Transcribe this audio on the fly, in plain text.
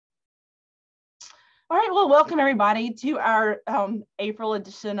All right, well, welcome everybody to our April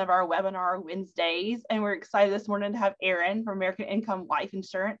edition of our webinar Wednesdays. And we're excited this morning to have Erin from American Income Life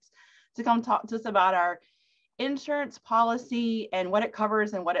Insurance to come talk to us about our insurance policy and what it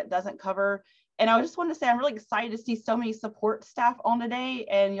covers and what it doesn't cover. And I just want to say I'm really excited to see so many support staff on today,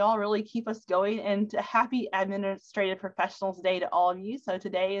 and y'all really keep us going. And happy Administrative Professionals Day to all of you. So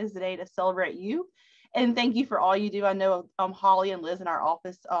today is the day to celebrate you. And thank you for all you do. I know Holly and Liz in our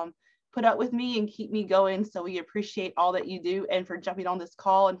office put up with me and keep me going. So we appreciate all that you do and for jumping on this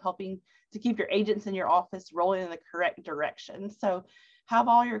call and helping to keep your agents in your office rolling in the correct direction. So have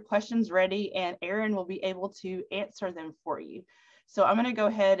all your questions ready and Erin will be able to answer them for you. So I'm going to go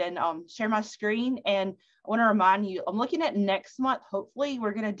ahead and share my screen, and I want to remind you, I'm looking at next month. Hopefully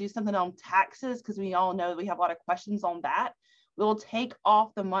we're going to do something on taxes because we all know we have a lot of questions on that. We'll take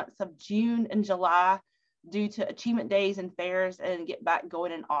off the months of June and July due to achievement days and fairs and get back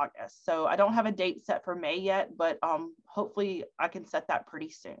going in August. So I don't have a date set for May yet, but hopefully I can set that pretty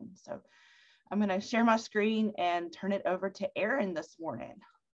soon. So I'm going to share my screen and turn it over to Erin this morning.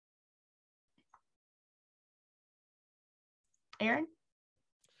 Erin?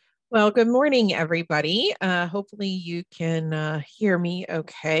 Well, good morning, everybody. Hopefully you can hear me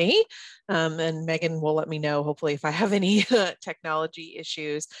okay. And Megan will let me know, hopefully, if I have any technology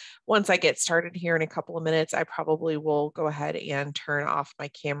issues. Once I get started here in a couple of minutes, I probably will go ahead and turn off my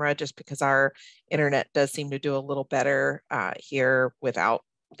camera just because our internet does seem to do a little better here without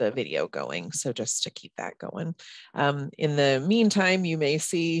the video going. So just to keep that going. In the meantime, you may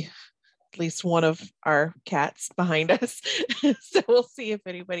see at least one of our cats behind us. So we'll see if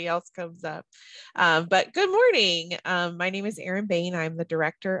anybody else comes up. But good morning. My name is Erin Bain. I'm the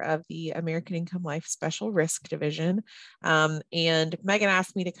director of the American Income Life Special Risk Division. And Megan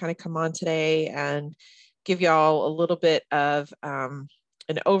asked me to kind of come on today and give y'all a little bit of an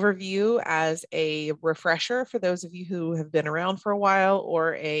overview as a refresher for those of you who have been around for a while,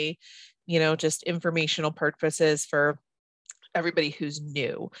 or a, just informational purposes for everybody who's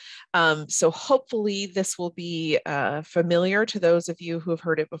new. So hopefully this will be familiar to those of you who have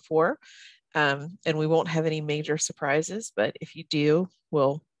heard it before, and we won't have any major surprises, but if you do,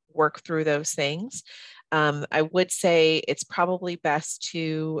 we'll work through those things. I would say it's probably best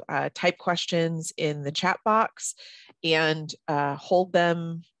to type questions in the chat box and hold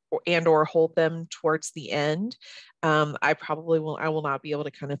them or hold them towards the end. I will not be able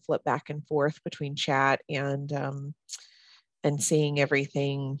to kind of flip back and forth between chat and seeing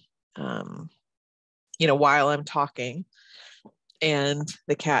everything, while I'm talking. And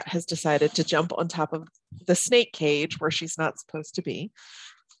the cat has decided to jump on top of the snake cage where she's not supposed to be.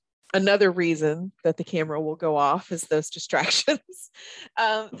 Another reason that the camera will go off is those distractions.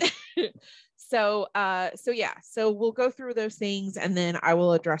 So we'll go through those things, and then I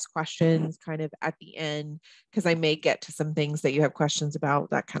will address questions kind of at the end, because I may get to some things that you have questions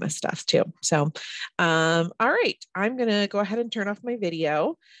about, that kind of stuff too. So, all right, I'm going to go ahead and turn off my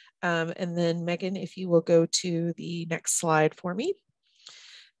video. And then Megan, if you will go to the next slide for me.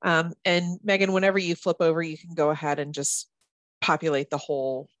 And Megan, whenever you flip over, you can go ahead and just populate the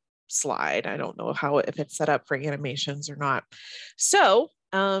whole slide. I don't know if it's set up for animations or not. So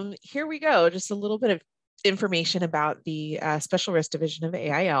here we go. Just a little bit of information about the Special Risk Division of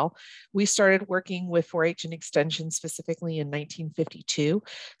AIL. We started working with 4-H and Extension specifically in 1952.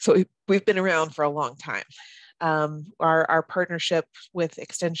 So we've been around for a long time. Our partnership with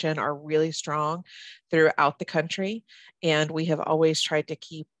Extension are really strong throughout the country, and we have always tried to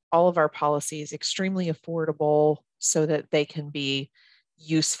keep all of our policies extremely affordable so that they can be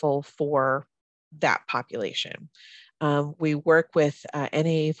useful for that population. We work with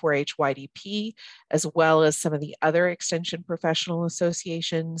NAA4H YDP, as well as some of the other extension professional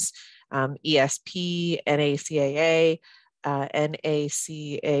associations, ESP, NACAA, NACADEP,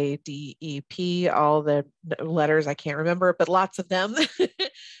 all the letters I can't remember, but lots of them.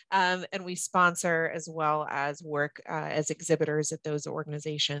 And we sponsor as well as work as exhibitors at those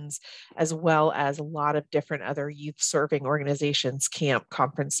organizations, as well as a lot of different other youth serving organizations, camp,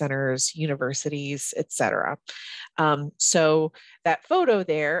 conference centers, universities, etc. So that photo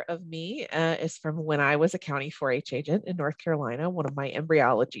there of me is from when I was a county 4-H agent in North Carolina, one of my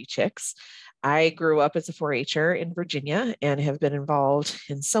embryology chicks. I grew up as a 4-H'er in Virginia and have been involved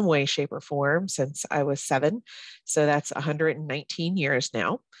in some way, shape, or form since I was 7. So that's 119 years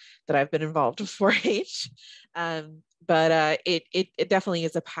now that I've been involved with 4-H. But it definitely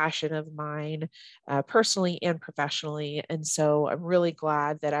is a passion of mine, personally and professionally. And so I'm really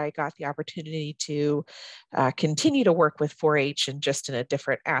glad that I got the opportunity to continue to work with 4-H and just in a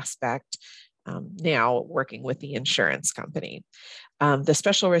different aspect. now working with the insurance company. The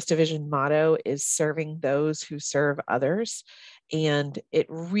Special Risk Division motto is serving those who serve others. And it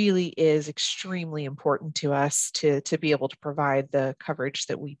really is extremely important to us to be able to provide the coverage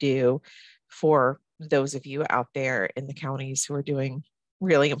that we do for those of you out there in the counties who are doing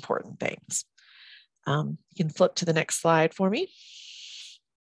really important things. You can flip to the next slide for me.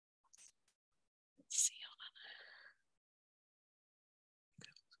 Let's see.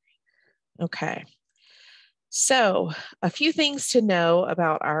 Okay. So a few things to know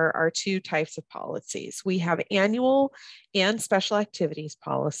about our two types of policies. We have annual and special activities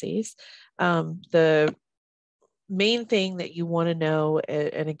policies. The main thing that you want to know,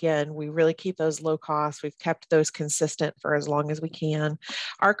 and again, we really keep those low cost. We've kept those consistent for as long as we can.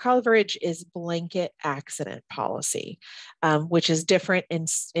 Our coverage is blanket accident policy, which is different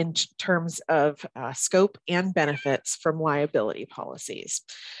in terms of scope and benefits from liability policies.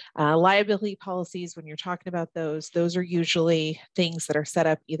 Liability policies, when you're talking about those are usually things that are set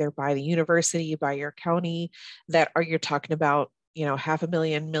up either by the university, by your county, that are you're talking about, $500,000,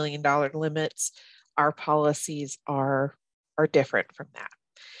 $1 million limits. Our policies are different from that.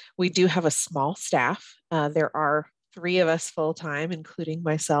 We do have a small staff. There are 3 of us full-time, including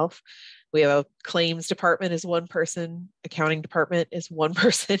myself. We have a claims department is 1 person, accounting department is 1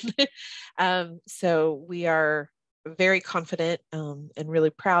 person. So we are very confident and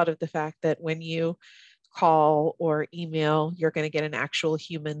really proud of the fact that when you call or email, you're going to get an actual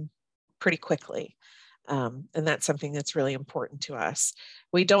human pretty quickly. And that's something that's really important to us.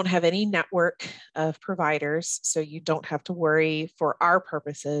 We don't have any network of providers, so you don't have to worry for our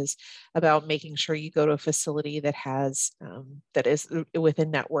purposes about making sure you go to a facility that has that is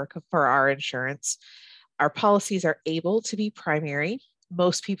within network for our insurance. Our policies are able to be primary.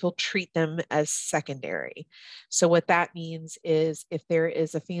 Most people treat them as secondary. So what that means is if there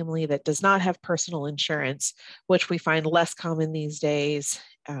is a family that does not have personal insurance, which we find less common these days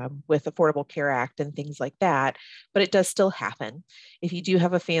with Affordable Care Act and things like that, but it does still happen. If you do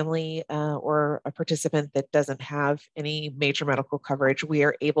have a family or a participant that doesn't have any major medical coverage, we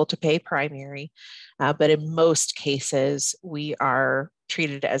are able to pay primary, but in most cases, we are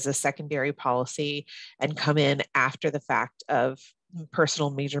treated as a secondary policy and come in after the fact of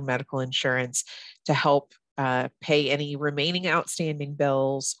personal major medical insurance to help pay any remaining outstanding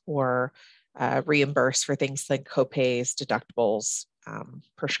bills or reimburse for things like copays, deductibles,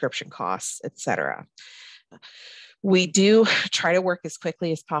 prescription costs, etc. We do try to work as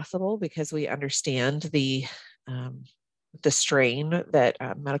quickly as possible because we understand the strain that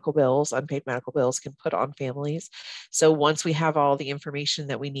medical bills, unpaid medical bills can put on families. So once we have all the information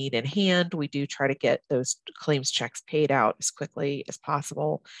that we need in hand, we do try to get those claims checks paid out as quickly as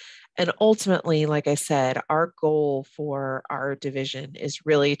possible. And ultimately, like I said, our goal for our division is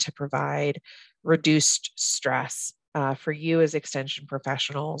really to provide reduced stress for you as extension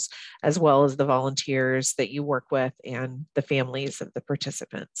professionals, as well as the volunteers that you work with and the families of the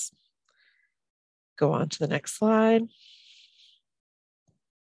participants. Go on to the next slide.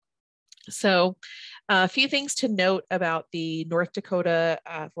 So a few things to note about the North Dakota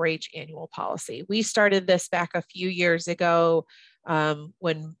 4-H annual policy. We started this back a few years ago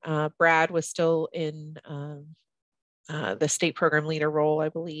when Brad was still in the state program leader role, I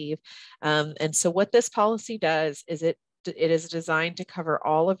believe. And so what this policy does is it is designed to cover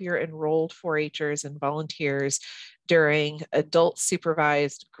all of your enrolled 4-Hers and volunteers during adult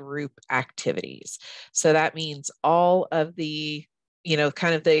supervised group activities. So that means all of the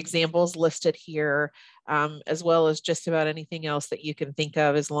kind of the examples listed here, as well as just about anything else that you can think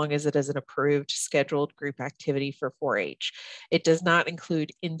of, as long as it is an approved scheduled group activity for 4-H. It does not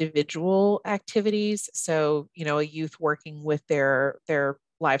include individual activities. So, a youth working with their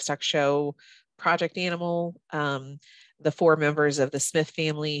livestock show project animal, the 4 members of the Smith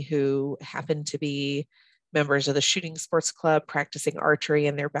family who happen to be members of the shooting sports club practicing archery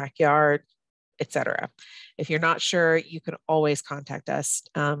in their backyard, etc. If you're not sure, you can always contact us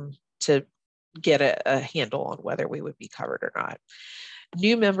to get a handle on whether we would be covered or not.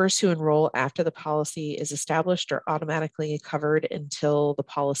 New members who enroll after the policy is established are automatically covered until the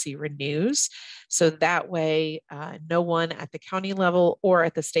policy renews. So that way, no one at the county level or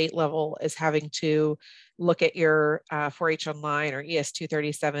at the state level is having to look at your 4-H Online or ES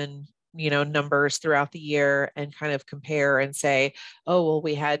 237 numbers throughout the year and kind of compare and say, oh, well,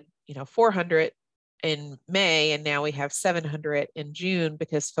 we had 400 in May and now we have 700 in June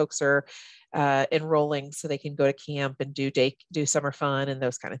because folks are enrolling so they can go to camp and do summer fun and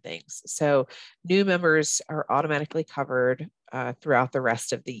those kind of things. So new members are automatically covered throughout the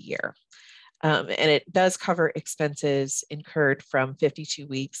rest of the year. And it does cover expenses incurred from 52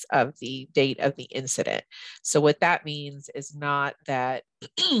 weeks of the date of the incident. So what that means is not that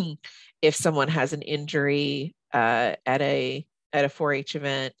if someone has an injury at a 4-H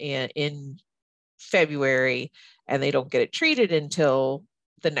event in February and they don't get it treated until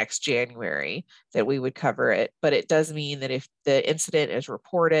the next January, that we would cover it. But it does mean that if the incident is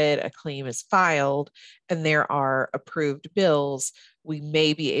reported, a claim is filed, and there are approved bills, we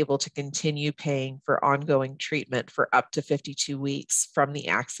may be able to continue paying for ongoing treatment for up to 52 weeks from the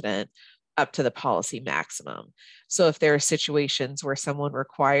accident up to the policy maximum. So if there are situations where someone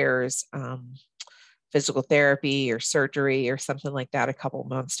requires physical therapy or surgery or something like that a couple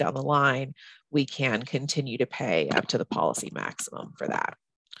months down the line, we can continue to pay up to the policy maximum for that.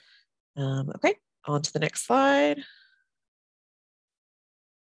 Okay, on to the next slide.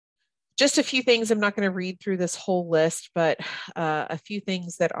 Just a few things, I'm not going to read through this whole list, but a few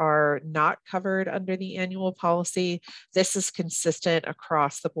things that are not covered under the annual policy. This is consistent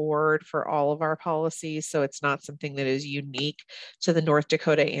across the board for all of our policies, so it's not something that is unique to the North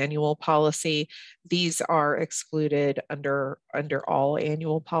Dakota annual policy. These are excluded under all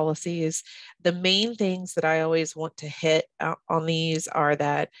annual policies. The main things that I always want to hit on these are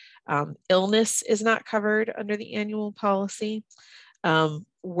that illness is not covered under the annual policy.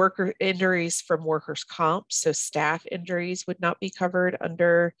 Worker injuries from workers' comp, so staff injuries would not be covered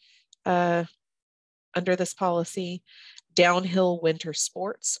under this policy. Downhill winter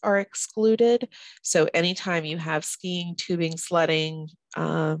sports are excluded. So anytime you have skiing, tubing, sledding,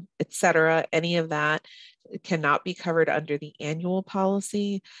 etc., any of that cannot be covered under the annual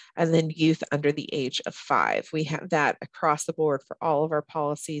policy. And then youth under the age of 5. We have that across the board for all of our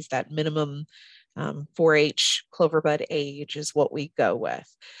policies. That minimum 4-H cloverbud age is what we go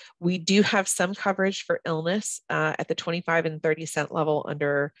with. We do have some coverage for illness at the 25 and 30 cent level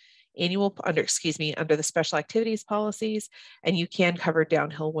under the special activities policies, and you can cover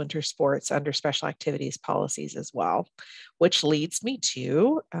downhill winter sports under special activities policies as well, which leads me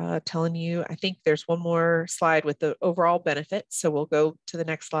to telling you, I think there's one more slide with the overall benefits. So we'll go to the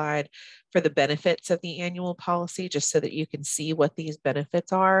next slide for the benefits of the annual policy, just so that you can see what these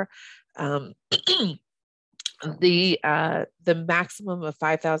benefits are. The maximum of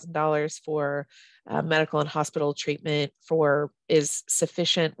 $5,000 for medical and hospital treatment is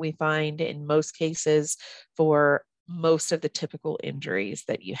sufficient, we find, in most cases for most of the typical injuries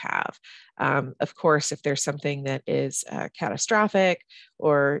that you have. Of course, if there's something that is catastrophic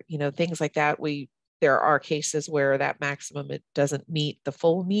or things like that, there are cases where that maximum, it doesn't meet the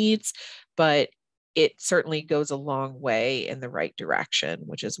full needs, but it certainly goes a long way in the right direction,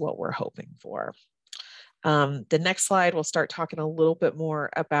 which is what we're hoping for. The next slide, we'll start talking a little bit more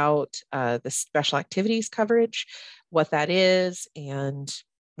about the special activities coverage, what that is, and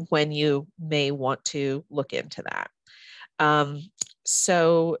when you may want to look into that.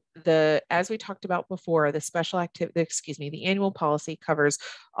 So as we talked about before, the annual policy covers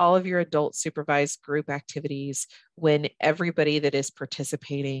all of your adult supervised group activities when everybody that is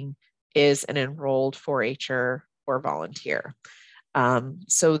participating is an enrolled 4-H'er or volunteer.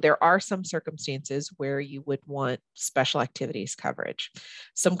 So there are some circumstances where you would want special activities coverage.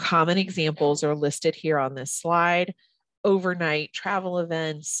 Some common examples are listed here on this slide: overnight travel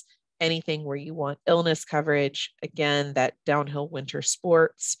events, anything where you want illness coverage, again, that downhill winter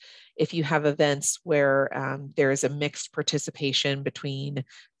sports. If you have events where there is a mixed participation between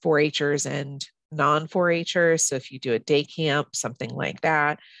 4-H'ers and non-4-H'ers, so if you do a day camp, something like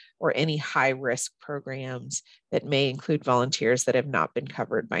that, or any high-risk programs that may include volunteers that have not been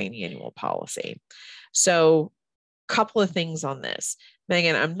covered by an annual policy. So a couple of things on this.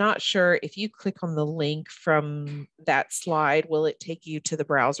 Megan, I'm not sure if you click on the link from that slide, will it take you to the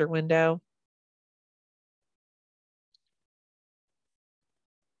browser window?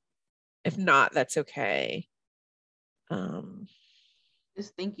 If not, that's okay.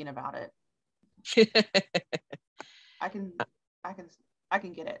 Just thinking about it. I can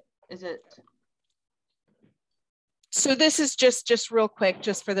get it. Is it? So this is just real quick,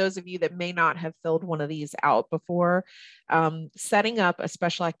 just for those of you that may not have filled one of these out before. Setting up a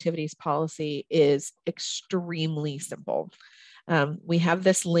special activities policy is extremely simple. We have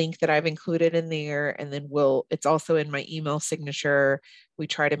this link that I've included in there, and then it's also in my email signature. We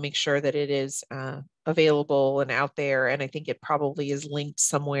try to make sure that it is available and out there, and I think it probably is linked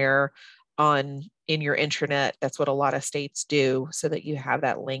somewhere in your intranet. That's what a lot of states do, so that you have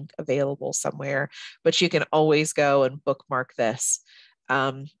that link available somewhere, but you can always go and bookmark this.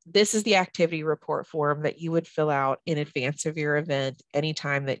 This is the activity report form that you would fill out in advance of your event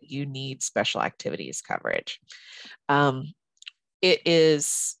anytime that you need special activities coverage. It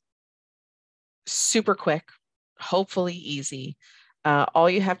is super quick, hopefully easy. All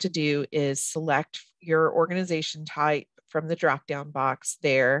you have to do is select your organization type from the drop-down box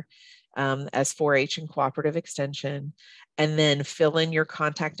there as 4-H and Cooperative Extension, and then fill in your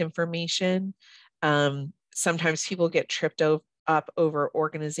contact information. Sometimes people get tripped up over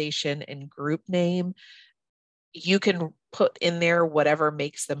organization and group name. You can put in there whatever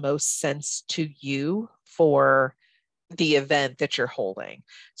makes the most sense to you for the event that you're holding.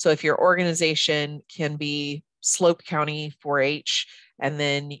 So if your organization can be Slope County 4-H, and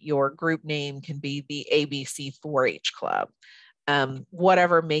then your group name can be the ABC 4-H Club.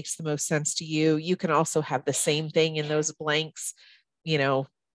 Whatever makes the most sense to you. You can also have the same thing in those blanks,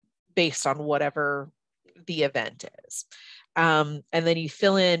 based on whatever the event is. And then you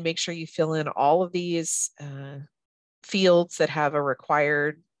make sure you fill in all of these fields that have a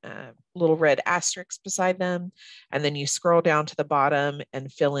required little red asterisk beside them. And then you scroll down to the bottom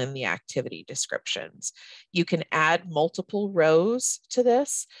and fill in the activity descriptions. You can add multiple rows to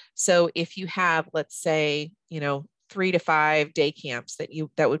this. So if you have, let's say, 3 to 5 day camps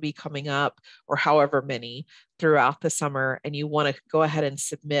that would be coming up, or however many throughout the summer, and you want to go ahead and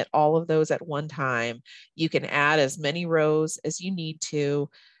submit all of those at one time, you can add as many rows as you need to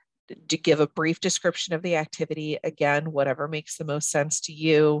give a brief description of the activity. Again, whatever makes the most sense to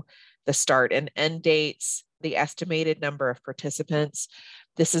you, the start and end dates, the estimated number of participants.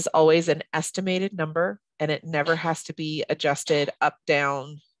 This is always an estimated number, and it never has to be adjusted up,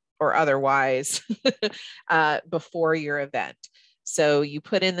 down, or otherwise before your event. So you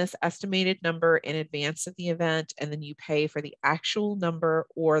put in this estimated number in advance of the event, and then you pay for the actual number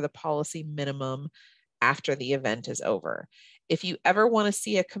or the policy minimum after the event is over. If you ever want to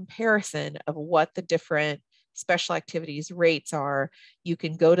see a comparison of what the different special activities rates are, you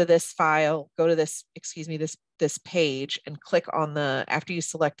can go to this this page and click on after you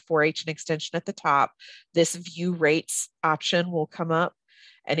select 4-H and extension at the top, this view rates option will come up.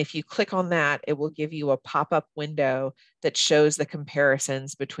 And if you click on that, it will give you a pop-up window that shows the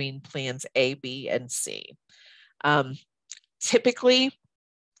comparisons between plans A, B, and C. Typically,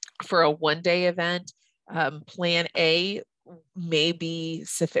 for a one-day event, plan A may be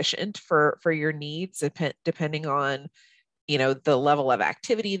sufficient for your needs, depending on the level of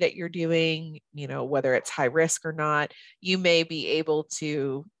activity that you're doing, whether it's high risk or not. You may be able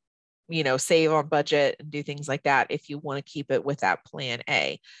to save on budget and do things like that if you want to keep it with that plan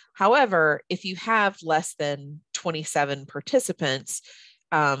A. However, if you have less than 27 participants,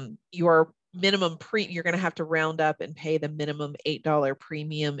 your minimum you're going to have to round up and pay the minimum $8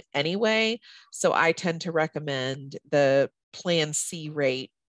 premium anyway. So I tend to recommend the plan C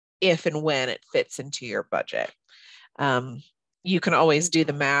rate if and when it fits into your budget. You can always do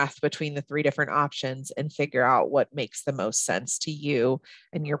the math between the 3 different options and figure out what makes the most sense to you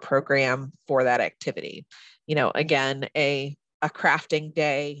and your program for that activity. Again, a crafting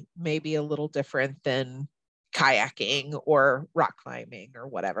day may be a little different than kayaking or rock climbing or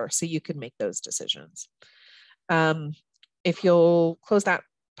whatever. So you can make those decisions. If you'll close that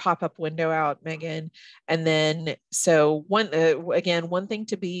pop-up window out, Megan. And then, so one thing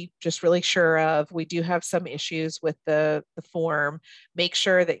to be just really sure of, we do have some issues with the form. Make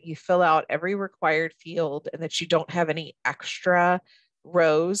sure that you fill out every required field and that you don't have any extra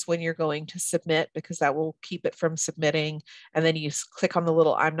rows when you're going to submit, because that will keep it from submitting. And then you click on the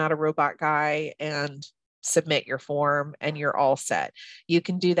little "I'm not a robot" guy and submit your form, and you're all set. You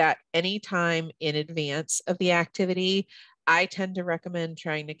can do that anytime in advance of the activity. I tend to recommend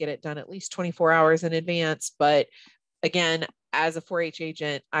trying to get it done at least 24 hours in advance. But again, as a 4-H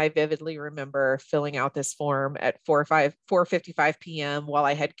agent, I vividly remember filling out this form at 4:55 p.m. while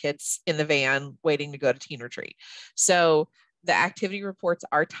I had kids in the van waiting to go to teen retreat. So the activity reports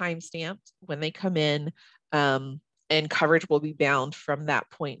are time-stamped when they come in, and coverage will be bound from that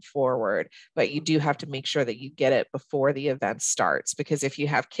point forward. But you do have to make sure that you get it before the event starts, because if you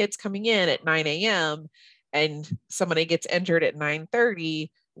have kids coming in at 9 a.m. and somebody gets injured at 9:30,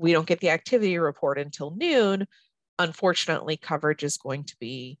 we don't get the activity report until noon. Unfortunately, coverage is going to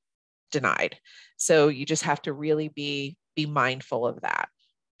be denied. So you just have to really be mindful of that.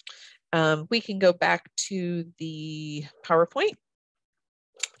 We can go back to the PowerPoint.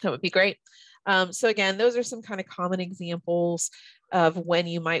 That would be great. So again, those are some kind of common examples of when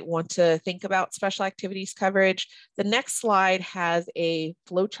you might want to think about special activities coverage. The next slide has a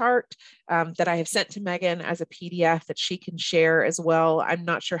flow chart that I have sent to Megan as a PDF that she can share as well. I'm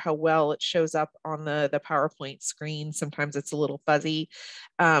not sure how well it shows up on the PowerPoint screen. Sometimes it's a little fuzzy.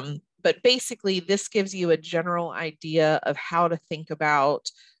 But basically, this gives you a general idea of how to think about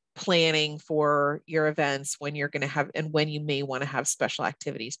planning for your events, when you're going to have, and when you may want to have special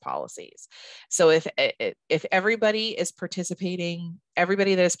activities policies. So if everybody is participating,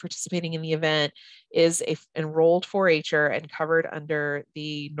 everybody that is participating in the event is enrolled 4-H'er and covered under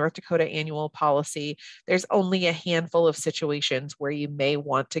the North Dakota annual policy, there's only a handful of situations where you may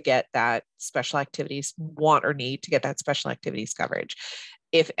want to get that special activities, want or need to get that special activities coverage.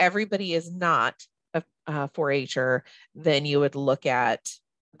 If everybody is not a 4-H'er, then you would look at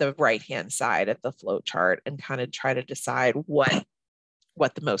the right-hand side of the flow chart and kind of try to decide what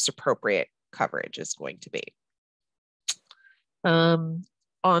the most appropriate coverage is going to be.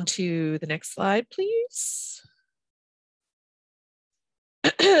 On to the next slide, please.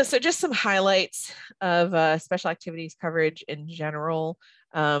 So just some highlights of special activities coverage in general.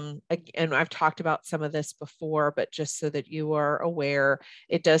 And I've talked about some of this before, but just so that you are aware,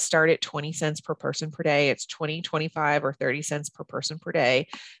 it does start at 20 cents per person per day. It's 20, 25, or 30 cents per person per day.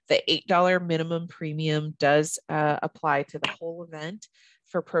 The $8 minimum premium does apply to the whole event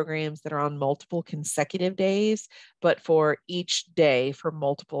for programs that are on multiple consecutive days, but for each day for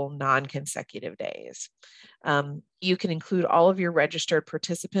multiple non-consecutive days. You can include all of your registered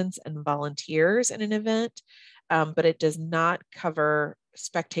participants and volunteers in an event, but it does not cover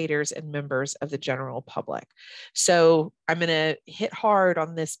spectators and members of the general public. So I'm going to hit hard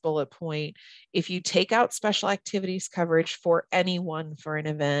on this bullet point. If you take out special activities coverage for anyone for an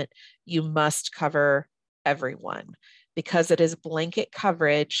event, you must cover everyone. Because it is blanket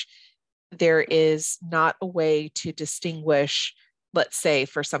coverage, there is not a way to distinguish, let's say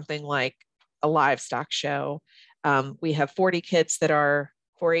for something like a livestock show, we have 40 kids that are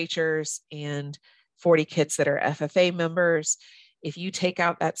 4-H'ers and 40 kids that are FFA members. If you take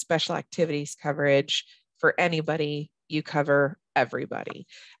out that special activities coverage for anybody, you cover everybody.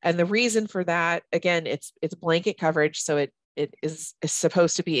 And the reason for that, again, it's blanket coverage, so it is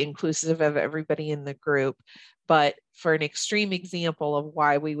supposed to be inclusive of everybody in the group. But for an extreme example of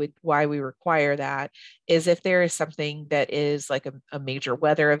why we require that is if there is something that is like a major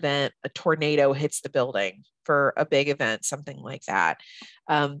weather event, a tornado hits the building for a big event, something like that,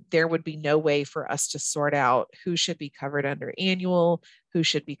 there would be no way for us to sort out who should be covered under annual, who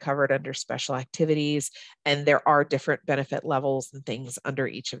should be covered under special activities. And there are different benefit levels and things under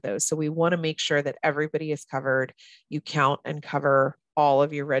each of those. So we want to make sure that everybody is covered. You count and cover all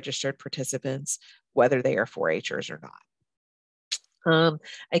of your registered participants, whether they are 4-H'ers or not.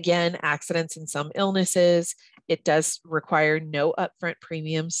 Again, accidents and some illnesses, it does require no upfront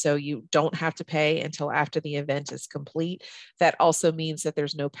premium, so you don't have to pay until after the event is complete. That also means that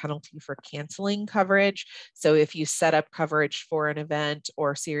there's no penalty for canceling coverage. So if you set up coverage for an event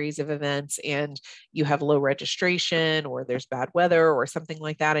or series of events and you have low registration or there's bad weather or something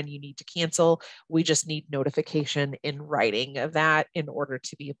like that and you need to cancel, we just need notification in writing of that in order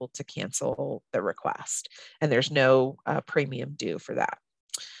to be able to cancel the request. And there's no premium due for that.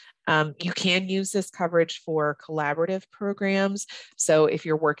 You can use this coverage for collaborative programs. So if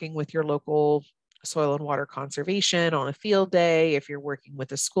you're working with your local soil and water conservation on a field day, if you're working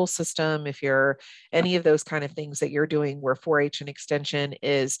with a school system, if you're any of those kind of things that you're doing where 4-H and Extension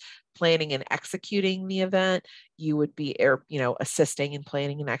is planning and executing the event, you would be assisting in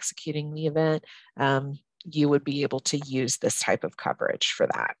planning and executing the event. You would be able to use this type of coverage for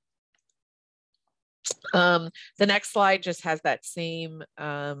that. The next slide just has that same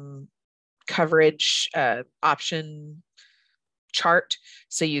coverage option chart,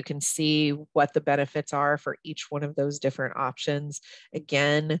 so you can see what the benefits are for each one of those different options.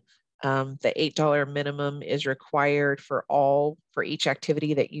 Again, the $8 minimum is required for each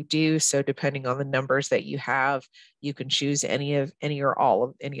activity that you do. So depending on the numbers that you have, you can choose any or all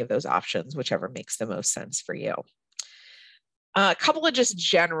of any of those options, whichever makes the most sense for you. A couple of just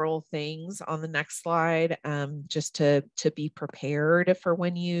general things on the next slide, just to be prepared for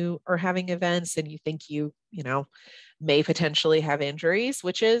when you are having events and you think you may potentially have injuries,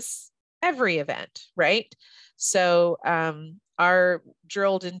 which is every event, right? So are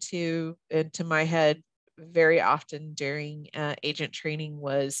drilled into my head very often during agent training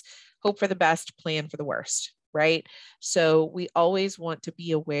was hope for the best, plan for the worst, right? So we always want to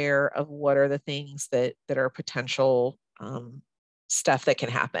be aware of what are the things that are potential stuff that can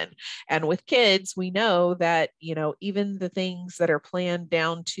happen. And with kids, we know that, even the things that are planned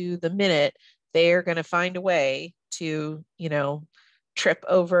down to the minute, they're going to find a way to, trip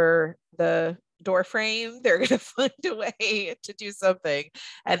over the door frame. They're going to find a way to do something,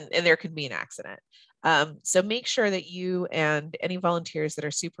 and there can be an accident. So make sure that you and any volunteers that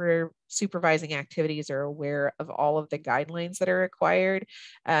are supervising activities are aware of all of the guidelines that are required.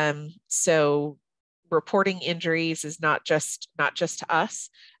 So reporting injuries is not just to us,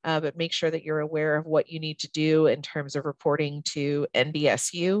 but make sure that you're aware of what you need to do in terms of reporting to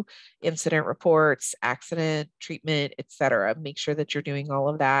NDSU, incident reports, accident, treatment, etc. Make sure that you're doing all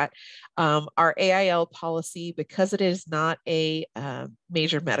of that. Our AIL policy, because it is not a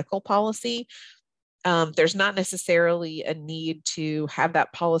major medical policy, there's not necessarily a need to have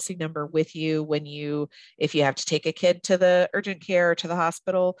that policy number with you if you have to take a kid to the urgent care or to the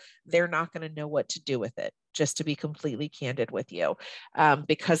hospital. They're not going to know what to do with it, just to be completely candid with you,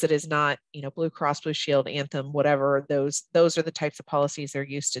 because it is not, Blue Cross Blue Shield, Anthem, whatever, those are the types of policies they're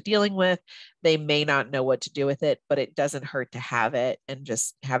used to dealing with. They may not know what to do with it, but it doesn't hurt to have it and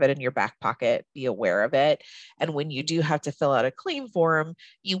just have it in your back pocket, be aware of it. And when you do have to fill out a claim form,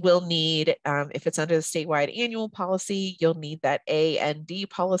 you will need, if it's under the statewide annual policy, you'll need that A and D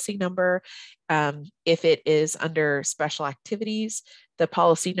policy number. If it is under special activities, the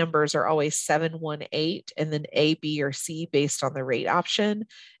policy numbers are always 718 and then A, B, or C based on the rate option.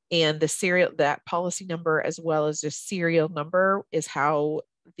 And that policy number, as well as the serial number, is how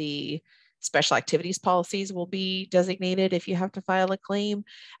the special activities policies will be designated if you have to file a claim.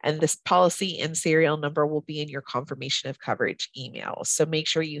 And this policy and serial number will be in your confirmation of coverage email. So make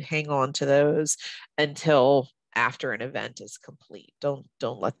sure you hang on to those until after an event is complete. Don't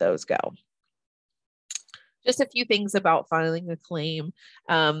let those go. Just a few things about filing a claim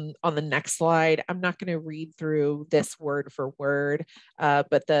on the next slide. I'm not going to read through this word for word,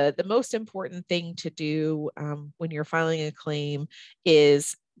 but the most important thing to do when you're filing a claim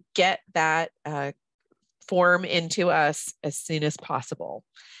is get that form into us as soon as possible.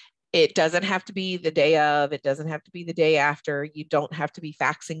 It doesn't have to be the day of, it doesn't have to be the day after. You don't have to be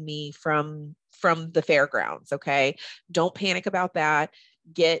faxing me from the fairgrounds, okay? Don't panic about that.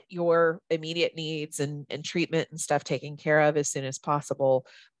 Get your immediate needs and treatment and stuff taken care of as soon as possible,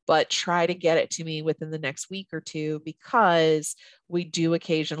 but try to get it to me within the next week or two, because we do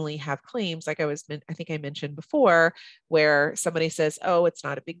occasionally have claims, like I think I mentioned before, where somebody says, oh, it's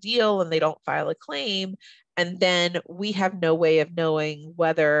not a big deal, and they don't file a claim. And then we have no way of knowing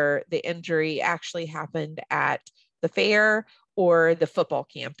whether the injury actually happened at the fair or the football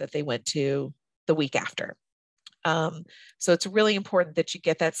camp that they went to the week after. So it's really important that you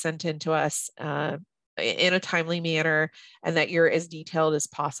get that sent in to us in a timely manner, and that you're as detailed as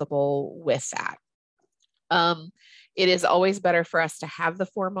possible with that. It is always better for us to have the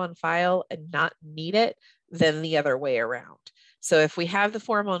form on file and not need it than the other way around. So if we have the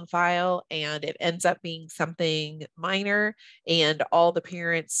form on file and it ends up being something minor and all the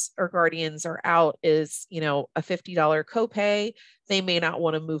parents or guardians are out is, a $50 copay, they may not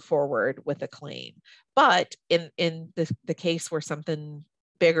want to move forward with a claim. But in the case where something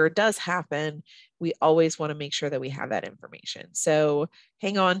bigger does happen, we always want to make sure that we have that information. So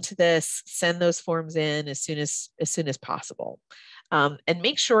hang on to this, send those forms in as soon as possible. And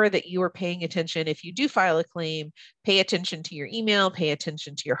make sure that you are paying attention. If you do file a claim, pay attention to your email, pay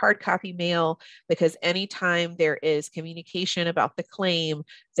attention to your hard copy mail, because anytime there is communication about the claim,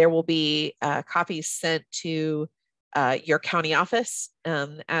 there will be copies sent to your county office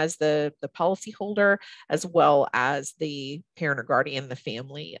as the policy holder, as well as the parent or guardian, the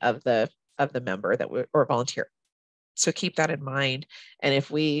family of the member or volunteer. So keep that in mind. And if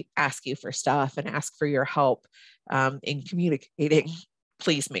we ask you for stuff and ask for your help in communicating,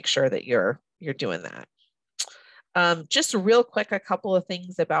 please make sure that you're doing that. Just real quick, a couple of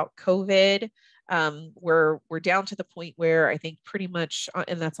things about COVID. We're down to the point where I think pretty much,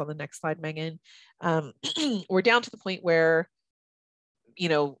 and that's on the next slide, Megan, we're down to the point where,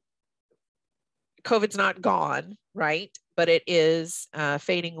 COVID's not gone, right? But it is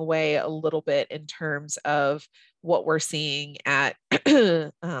fading away a little bit in terms of what we're seeing at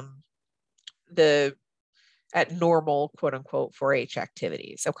at normal, quote unquote, 4-H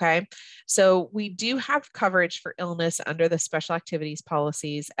activities. Okay. So we do have coverage for illness under the special activities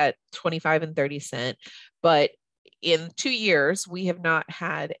policies at 25 and 30 cents, but in 2 years, we have not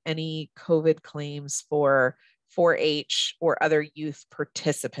had any COVID claims for 4-H or other youth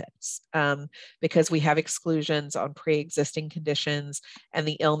participants because we have exclusions on pre-existing conditions and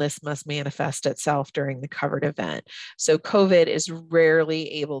the illness must manifest itself during the covered event. So COVID is rarely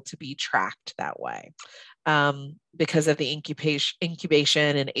able to be tracked that way because of the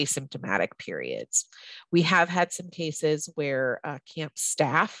incubation and asymptomatic periods. We have had some cases where camp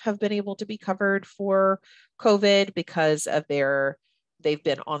staff have been able to be covered for COVID because of they've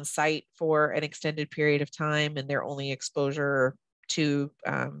been on site for an extended period of time and their only exposure to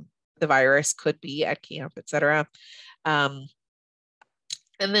the virus could be at camp, et cetera. And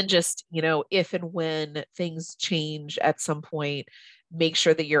then just, if and when things change at some point, make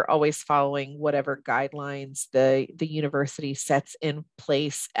sure that you're always following whatever guidelines the university sets in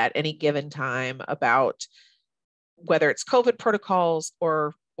place at any given time about whether it's COVID protocols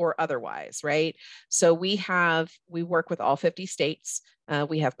or otherwise, right? So we work with all 50 states.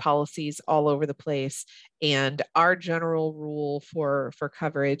 We have policies all over the place. And our general rule for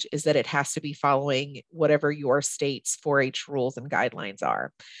coverage is that it has to be following whatever your state's 4-H rules and guidelines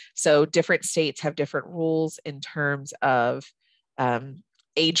are. So different states have different rules in terms of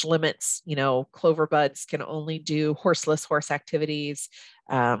age limits. You know, Clover Buds can only do horseless horse activities.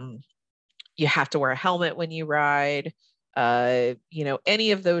 You have to wear a helmet when you ride. You know,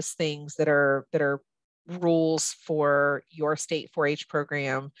 any of those things that are rules for your state 4-H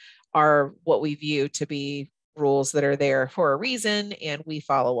program are what we view to be rules that are there for a reason, and we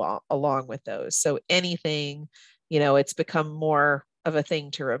follow along with those. So anything, you know, it's become more of a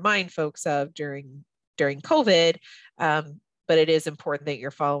thing to remind folks of during COVID, but it is important that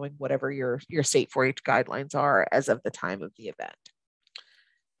you're following whatever your state 4-H guidelines are as of the time of the event.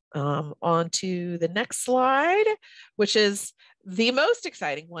 On to the next slide, which is the most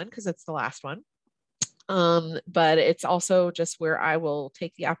exciting one because it's the last one. But it's also just where I will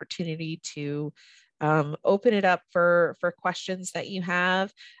take the opportunity to open it up for questions that you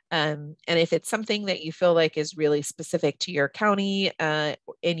have. And if it's something that you feel like is really specific to your county and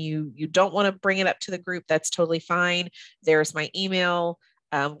you don't want to bring it up to the group, that's totally fine. There's my email.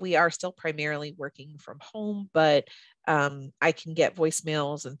 We are still primarily working from home, but I can get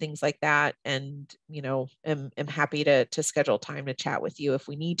voicemails and things like that. And, you know, am happy to schedule time to chat with you if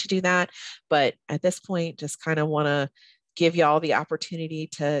we need to do that. But at this point, just kind of want to give y'all the opportunity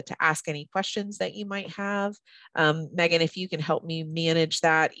to ask any questions that you might have. Megan, if you can help me manage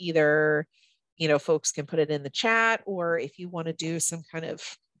that, either, you know, folks can put it in the chat, or if you want to do some kind of,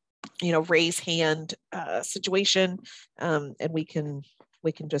 you know, raise hand situation, and we can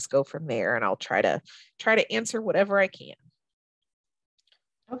just go from there, and I'll try to answer whatever I can.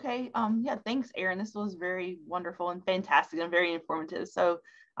 Okay. Yeah, thanks, Erin. This was very wonderful and fantastic and very informative. So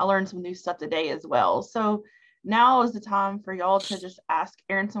I learned some new stuff today as well. So now is the time for y'all to just ask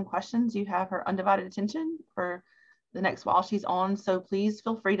Erin some questions. You have her undivided attention for the next while she's on. So please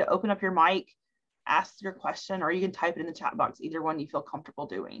feel free to open up your mic, ask your question, or you can type it in the chat box, either one you feel comfortable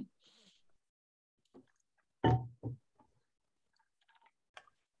doing.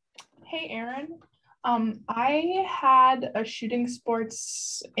 Hey, Erin. I had a shooting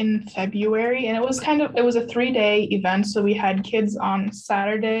sports in February, and it was a 3-day event. So we had kids on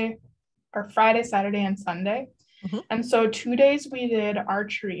Saturday or Friday, Saturday, and Sunday. Mm-hmm. And so 2 days we did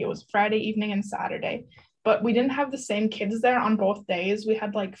archery. It was Friday evening and Saturday, but we didn't have the same kids there on both days. We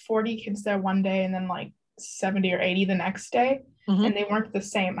had like 40 kids there one day and then like 70 or 80 the next day. Mm-hmm. And they weren't the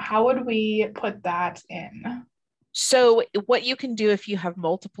same. How would we put that in? So what you can do if you have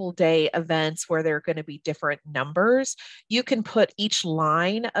multiple day events where there are going to be different numbers, you can put each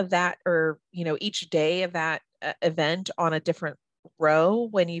line of that, or, you know, each day of that event on a different row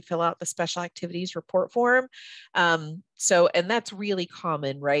when you fill out the special activities report form. And that's really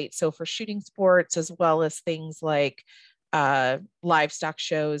common, right? So for shooting sports, as well as things like livestock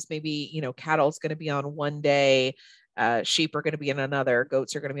shows, maybe, you know, cattle's going to be on one day, sheep are going to be on another,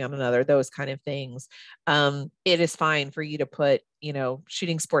 goats are going to be on another, those kind of things. It is fine for you to put, you know,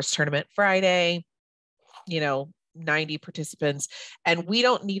 shooting sports tournament Friday, you know, 90 participants. And we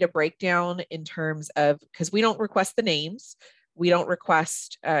don't need a breakdown in terms of, because we don't request the names. We don't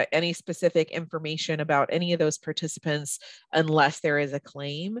request any specific information about any of those participants unless there is a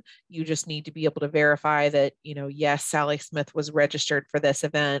claim. You just need to be able to verify that, you know, yes, Sally Smith was registered for this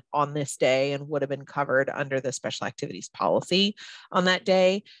event on this day and would have been covered under the special activities policy on that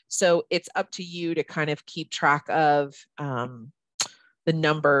day. So it's up to you to kind of keep track of the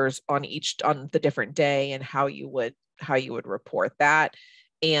numbers on the different day and how you would report that,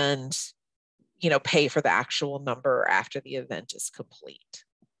 and, you know, pay for the actual number after the event is complete.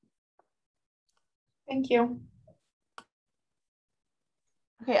 Thank you.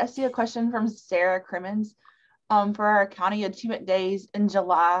 Okay, I see a question from Sarah Crimmins. For our county achievement days in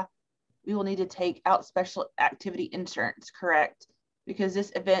July, we will need to take out special activity insurance, correct? Because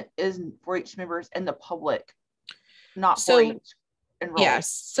this event is for each members and the public, not for each enrolled.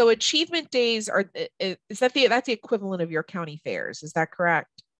 Yes. So achievement days that's the equivalent of your county fairs. Is that correct?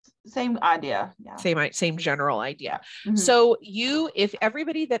 Same idea. Yeah. Same general idea. Mm-hmm. So if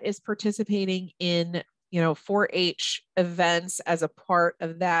everybody that is participating in, you know, 4-H events as a part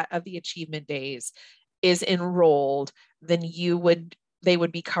of the achievement days is enrolled, then they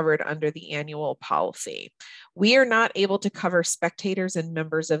would be covered under the annual policy. We are not able to cover spectators and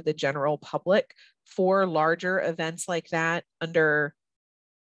members of the general public for larger events like that under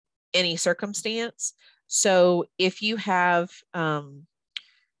any circumstance. So if you have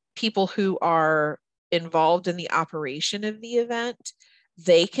people who are involved in the operation of the event,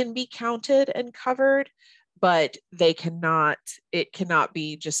 they can be counted and covered, but it cannot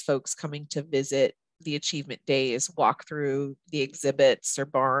be just folks coming to visit the achievement days, walk through the exhibits or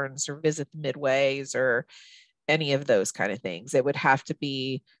barns or visit the midways or any of those kind of things. It would have to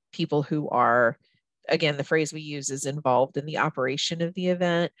be people who are, again, the phrase we use is involved in the operation of the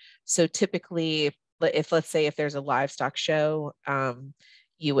event. So typically, let's say if there's a livestock show,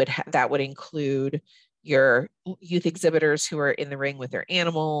 that would include your youth exhibitors who are in the ring with their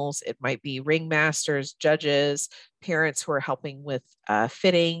animals. It might be ringmasters, judges, parents who are helping with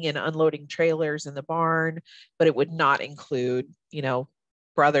fitting and unloading trailers in the barn, but it would not include,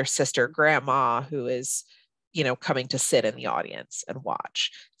 brother, sister, grandma who is, coming to sit in the audience and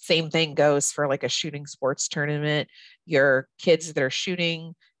watch. Same thing goes for like a shooting sports tournament. Your kids that are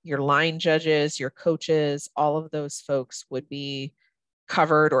shooting, your line judges, your coaches, all of those folks would be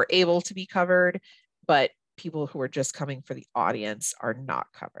covered or able to be covered, but people who are just coming for the audience are not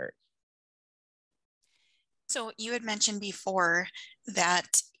covered. So you had mentioned before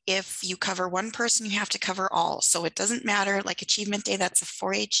that if you cover one person, you have to cover all. So it doesn't matter, like Achievement Day, that's a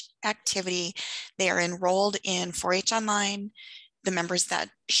 4-H activity. They are enrolled in 4-H Online, the members that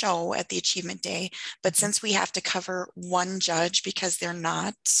show at the Achievement Day. But since we have to cover one judge because they're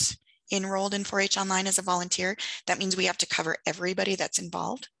not enrolled in 4-H Online as a volunteer, that means we have to cover everybody that's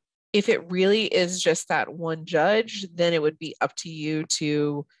involved. If it really is just that one judge, then it would be up to you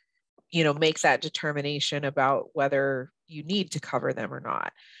to, make that determination about whether you need to cover them or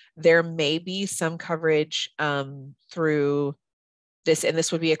not. There may be some coverage through this, and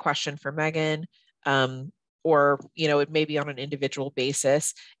this would be a question for Megan, or, it may be on an individual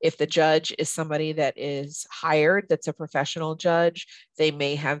basis. If the judge is somebody that is hired, that's a professional judge, they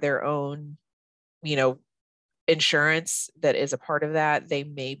may have their own, insurance that is a part of that. They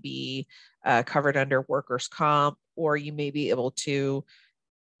may be covered under workers' comp, or you may be able to,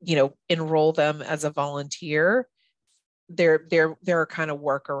 enroll them as a volunteer. There are kind of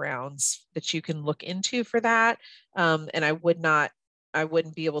workarounds that you can look into for that. And I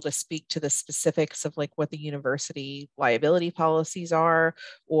wouldn't be able to speak to the specifics of like what the university liability policies are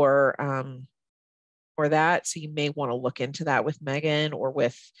or that. So you may want to look into that with Megan or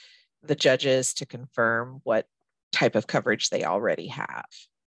with the judges to confirm what type of coverage they already have.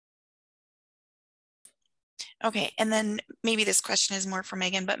 Okay, and then maybe this question is more for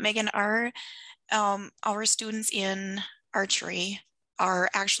Megan, but Megan, our students in archery are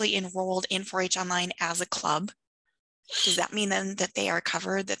actually enrolled in 4-H Online as a club. Does that mean then that they are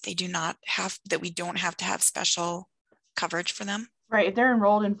covered, that we don't have to have special coverage for them? Right, if they're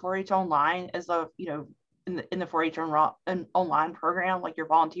enrolled in 4-H Online as a, in the 4-H online program, like your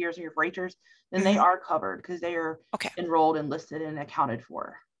volunteers or your 4-Hers, then they are covered because they are enrolled and listed and accounted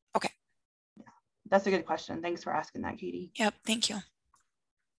for. Okay. Yeah, that's a good question. Thanks for asking that, Katie. Yep, thank you.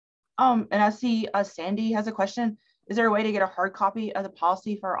 And I see Sandy has a question. Is there a way to get a hard copy of the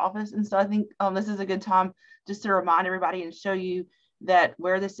policy for our office? And so I think this is a good time just to remind everybody and show you that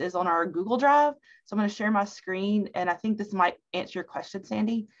where this is on our Google Drive. So I'm going to share my screen, and I think this might answer your question,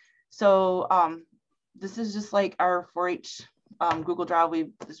 Sandy. So this is just like our 4-H Google Drive we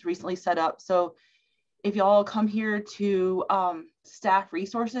just recently set up. So if y'all come here to staff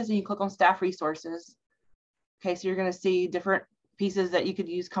resources and you click on staff resources, okay, so you're going to see different pieces that you could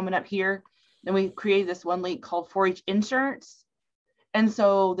use coming up here. Then we created this one link called 4-H Insurance. And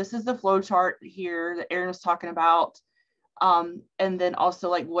so this is the flow chart here that Erin was talking about. And then also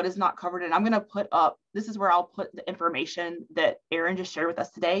like what is not covered. And I'm going to put up, this is where I'll put the information that Erin just shared with us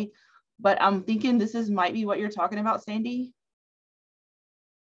today. But I'm thinking might be what you're talking about, Sandy.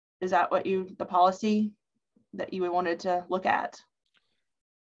 Is that what the policy that you wanted to look at?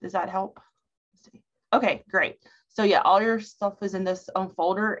 Does that help? Let's see. Okay, great. So yeah, all your stuff is in this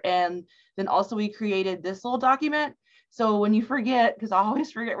folder. And then also we created this little document. So when you forget, because I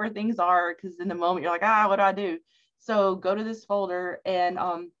always forget where things are, because in the moment you're like, what do I do? So go to this folder and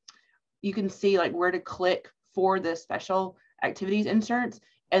you can see like where to click for the special activities insurance.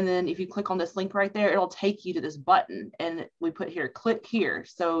 And then if you click on this link right there, it'll take you to this button, and we put here, click here.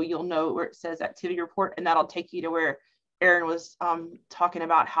 So you'll know where it says activity report, and that'll take you to where Erin was talking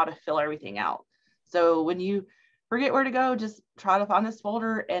about how to fill everything out. So when you forget where to go, just try to find this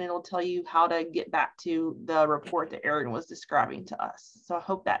folder and it'll tell you how to get back to the report that Erin was describing to us. So I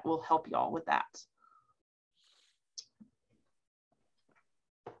hope that will help y'all with that.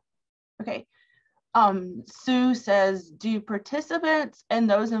 Okay. Sue says, do participants and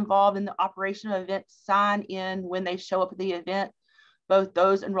those involved in the operation of events sign in when they show up at the event both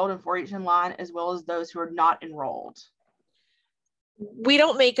those enrolled in 4-H Online as well as those who are not enrolled? We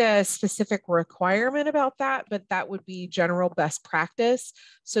don't make a specific requirement about that, but that would be general best practice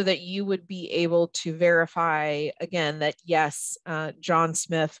so that you would be able to verify again that yes, John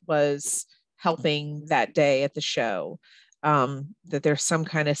Smith was helping that day at the show, that there's some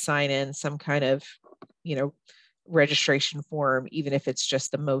kind of sign in, some kind of, registration form, even if it's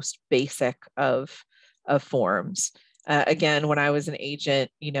just the most basic of forms. Again, when I was an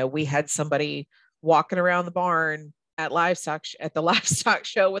agent, we had somebody walking around the barn at the livestock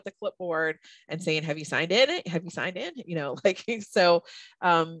show with a clipboard and saying, have you signed in? Have you signed in? So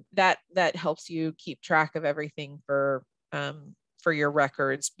that helps you keep track of everything for your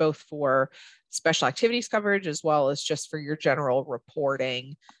records, both for special activities coverage, as well as just for your general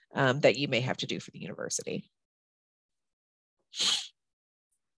reporting that you may have to do for the university.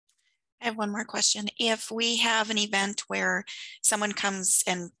 I have one more question. If we have an event where someone comes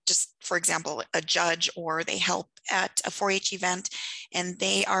and just, for example, a judge, or they help at a 4-H event and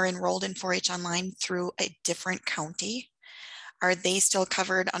they are enrolled in 4-H Online through a different county, are they still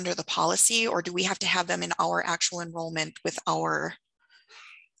covered under the policy, or do we have to have them in our actual enrollment with our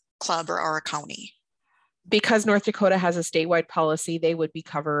club or our county? Because North Dakota has a statewide policy, they would be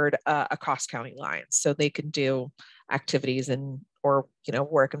covered across county lines. So they can do activities or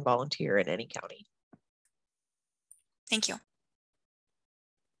work and volunteer in any county. Thank you.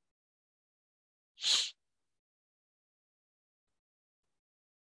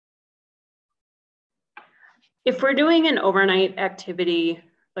 If we're doing an overnight activity,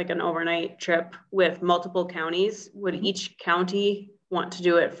 like an overnight trip with multiple counties, would each county want to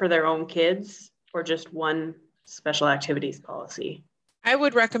do it for their own kids or just one special activities policy? I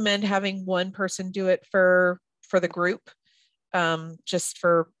would recommend having one person do it for the group, just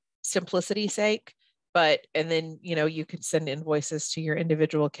for simplicity's sake. And then, you could send invoices to your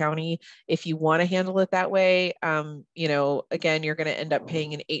individual county if you want to handle it that way. Again, you're going to end up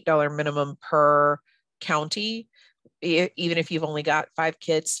paying an $8 minimum per county, even if you've only got 5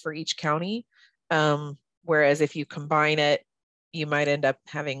 kids for each county. Whereas if you combine it, you might end up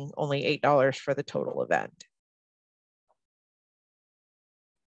having only $8 for the total event.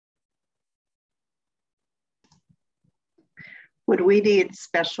 Would we need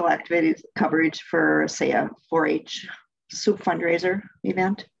special activities coverage for, say, a 4-H soup fundraiser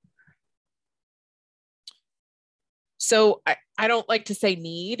event? So I don't like to say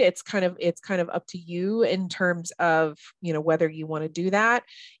need. It's kind of up to you in terms of, whether you want to do that.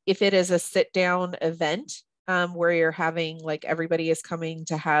 If it is a sit down event, where you're having, like, everybody is coming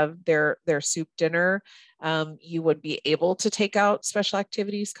to have their soup dinner, you would be able to take out special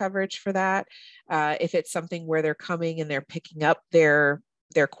activities coverage for that. If it's something where they're coming and they're picking up their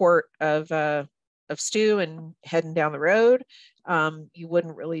quart of stew and heading down the road, you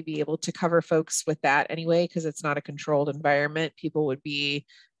wouldn't really be able to cover folks with that anyway, because it's not a controlled environment. People would be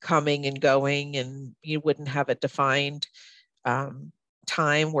coming and going, and you wouldn't have a defined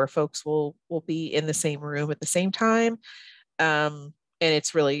time where folks will be in the same room at the same time. And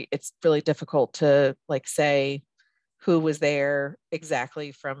it's really difficult to, like, say who was there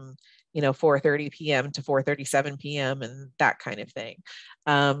exactly from 4:30 p.m. to 4:37 p.m. and that kind of thing.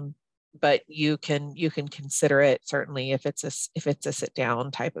 But you can consider it, certainly, if it's a sit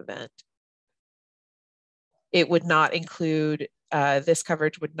down type event. It would not include this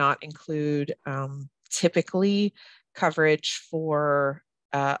coverage would not include typically coverage for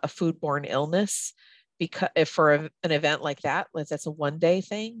a foodborne illness, because for an event like that, that's a one-day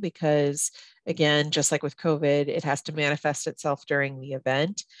thing, because again, just like with COVID, it has to manifest itself during the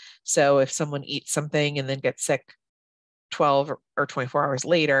event. So if someone eats something and then gets sick 12 or 24 hours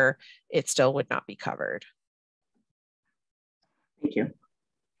later, it still would not be covered. Thank you.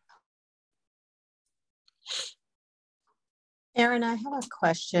 Erin, I have a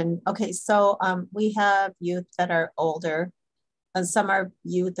question. Okay, so we have youth that are older, and some are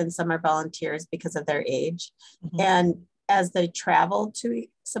youth and some are volunteers because of their age. Mm-hmm. And as they travel to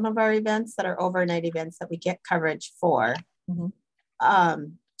some of our events that are overnight events that we get coverage for, mm-hmm.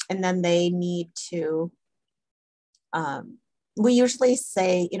 And then they need to, we usually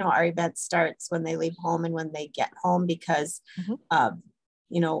say, our event starts when they leave home and when they get home, because mm-hmm. of,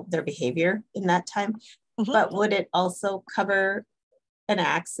 their behavior in that time. Mm-hmm. But would it also cover an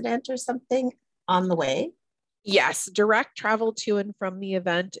accident or something on the way? Yes, direct travel to and from the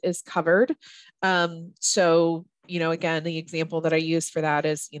event is covered. So, again, the example that I use for that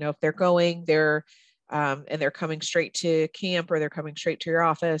is, if they're going there and they're coming straight to camp, or they're coming straight to your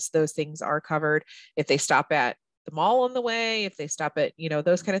office, those things are covered. If they stop at the mall on the way, if they stop at,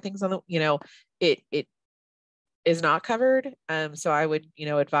 those kind of things on the, is not covered. So I would,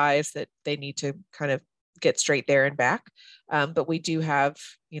 advise that they need to kind of get straight there and back. But we do have,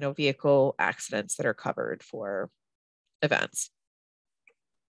 vehicle accidents that are covered for events.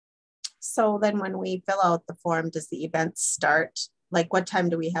 So then when we fill out the form, does the event start? Like what time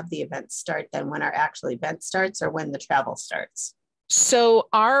do we have the event start then, when our actual event starts or when the travel starts? So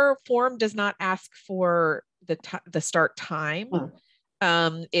our form does not ask for the start time.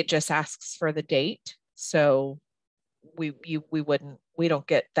 It just asks for the date. So we don't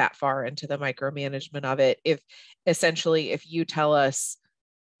get that far into the micromanagement of it. If you tell us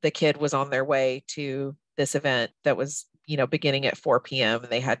the kid was on their way to this event that was, beginning at 4 p.m. and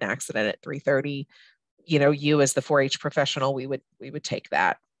they had an accident at 3:30, you as the 4-H professional, we would take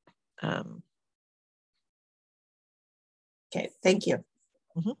that. Okay, thank you.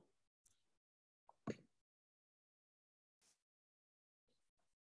 Mm-hmm.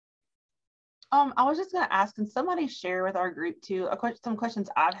 I was just going to ask, can somebody share with our group too, some questions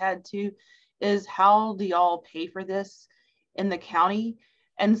I've had too, is how do y'all pay for this in the county?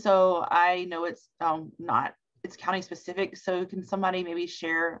 And so I know it's it's county specific. So can somebody maybe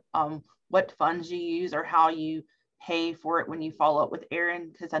share what funds you use or how you pay for it when you follow up with Erin?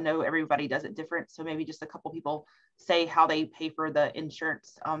 Because I know everybody does it different. So maybe just a couple people say how they pay for the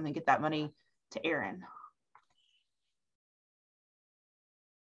insurance and get that money to Erin.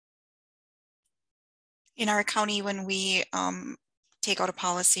 In our county, when we take out a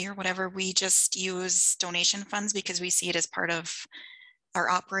policy or whatever, we just use donation funds because we see it as part of our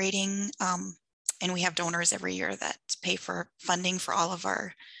operating, and we have donors every year that pay for funding for all of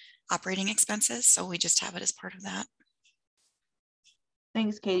our operating expenses. So we just have it as part of that.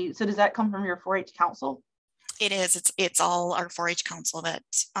 Thanks, Katie. So does that come from your 4-H council? It is. It's all our 4-H council that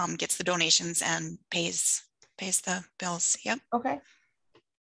gets the donations and pays the bills. Yep. Okay.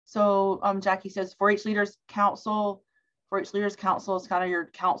 So Jackie says 4-H Leaders Council. 4-H Leaders Council is kind of your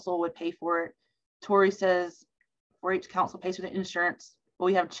council would pay for it. Tori says 4-H Council pays for the insurance, but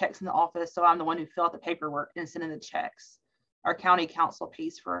we have checks in the office, so I'm the one who fill out the paperwork and send in the checks. Our county council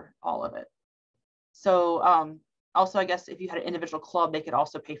pays for all of it. So also, I guess if you had an individual club, they could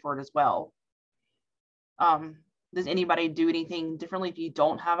also pay for it as well. Does anybody do anything differently if you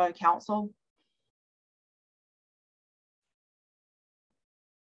don't have a council?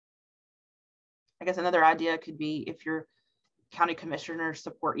 I guess another idea could be if your county commissioners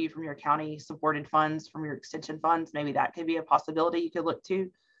support you from your county supported funds, from your extension funds, maybe that could be a possibility you could look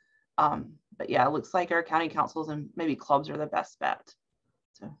to. But yeah, it looks like our county councils and maybe clubs are the best bet.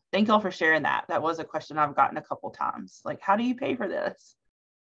 So thank you all for sharing that. That was a question I've gotten a couple times. Like, how do you pay for this?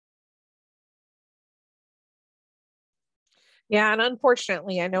 Yeah, and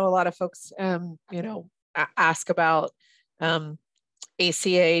unfortunately, I know a lot of folks, ask about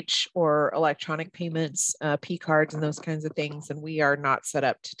ACH or electronic payments, P cards and those kinds of things, and we are not set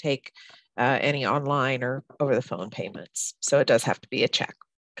up to take any online or over the phone payments. So it does have to be a check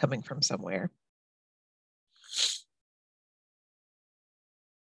coming from somewhere.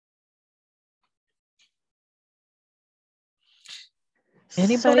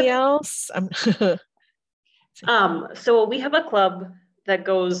 Anybody else? So we have a club that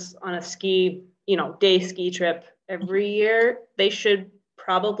goes on a day ski trip every year. They should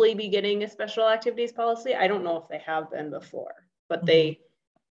probably be getting a special activities policy. I don't know if they have been before, but they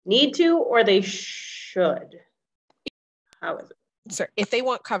need to, or they should. How is it? So if they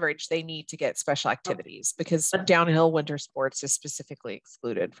want coverage, they need to get special activities because downhill winter sports is specifically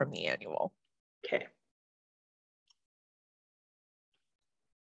excluded from the annual. Okay.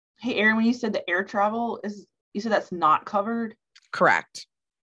 Hey, Erin, when you said the air travel you said that's not covered? Correct.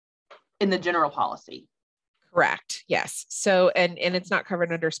 In the general policy? Correct. Yes. So, and it's not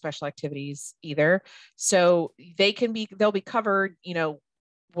covered under special activities either. So they'll be covered,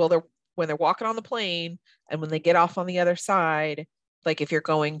 when they're walking on the plane and when they get off on the other side, like if you're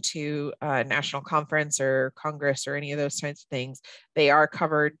going to a national conference or Congress or any of those kinds of things, they are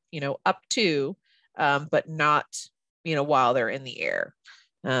covered, up to, but not, while they're in the air.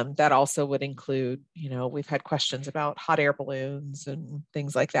 That also would include, we've had questions about hot air balloons and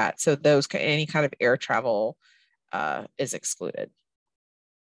things like that. So any kind of air travel is excluded.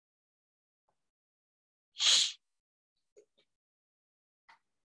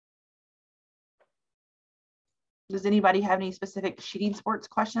 Does anybody have any specific shooting sports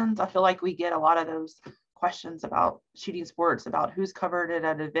questions? I feel like we get a lot of those questions about shooting sports, about who's covered at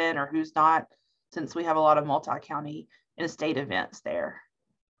an event or who's not, since we have a lot of multi-county and state events there.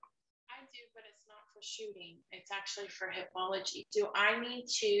 I do, but it's not for shooting. It's actually for hippology. Do I need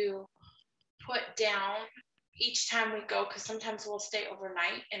to put down each time we go, because sometimes we'll stay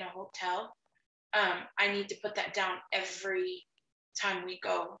overnight in a hotel, I need to put that down every time we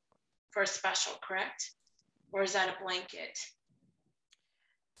go for a special, correct? Or is that a blanket?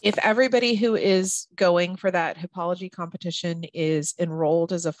 If everybody who is going for that hippology competition is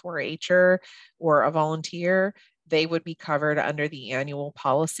enrolled as a 4-H'er or a volunteer, they would be covered under the annual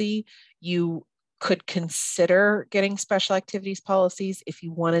policy. You could consider getting special activities policies if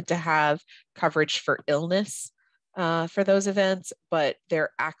you wanted to have coverage for illness for those events, but their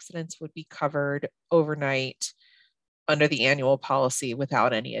accidents would be covered overnight under the annual policy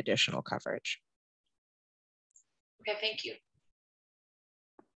without any additional coverage. Okay, thank you.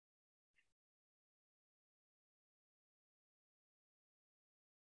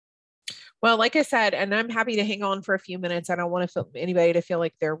 Well, like I said, and I'm happy to hang on for a few minutes. I don't want to feel anybody to feel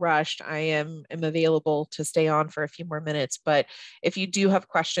like they're rushed. I am available to stay on for a few more minutes. But if you do have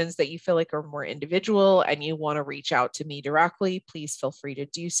questions that you feel like are more individual and you want to reach out to me directly, please feel free to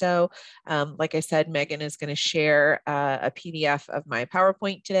do so. Like I said, Megan is going to share a PDF of my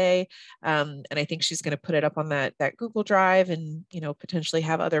PowerPoint today. And I think she's going to put it up on that Google Drive and, potentially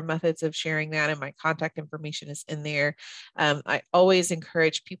have other methods of sharing that. And my contact information is in there. I always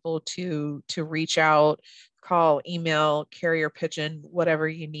encourage people to reach out, call, email, carrier pigeon, whatever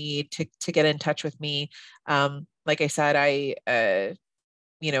you need to get in touch with me. Like I said, I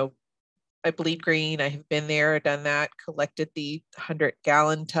bleed green. I have been there, done that, collected the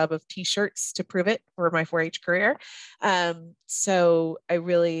 100-gallon tub of t-shirts to prove it for my 4-H career. So I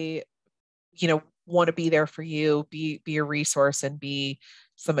really, want to be there for you, be a resource and be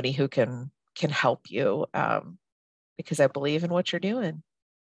somebody who can help you because I believe in what you're doing.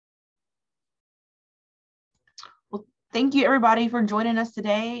 Thank you, everybody, for joining us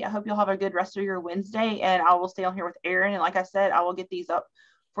today. I hope you'll have a good rest of your Wednesday, and I will stay on here with Erin. And like I said, I will get these up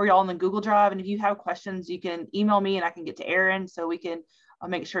for y'all in the Google Drive. And if you have questions, you can email me and I can get to Erin so we can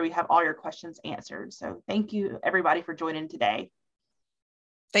make sure we have all your questions answered. So thank you, everybody, for joining today.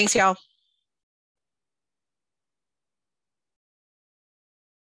 Thanks, y'all.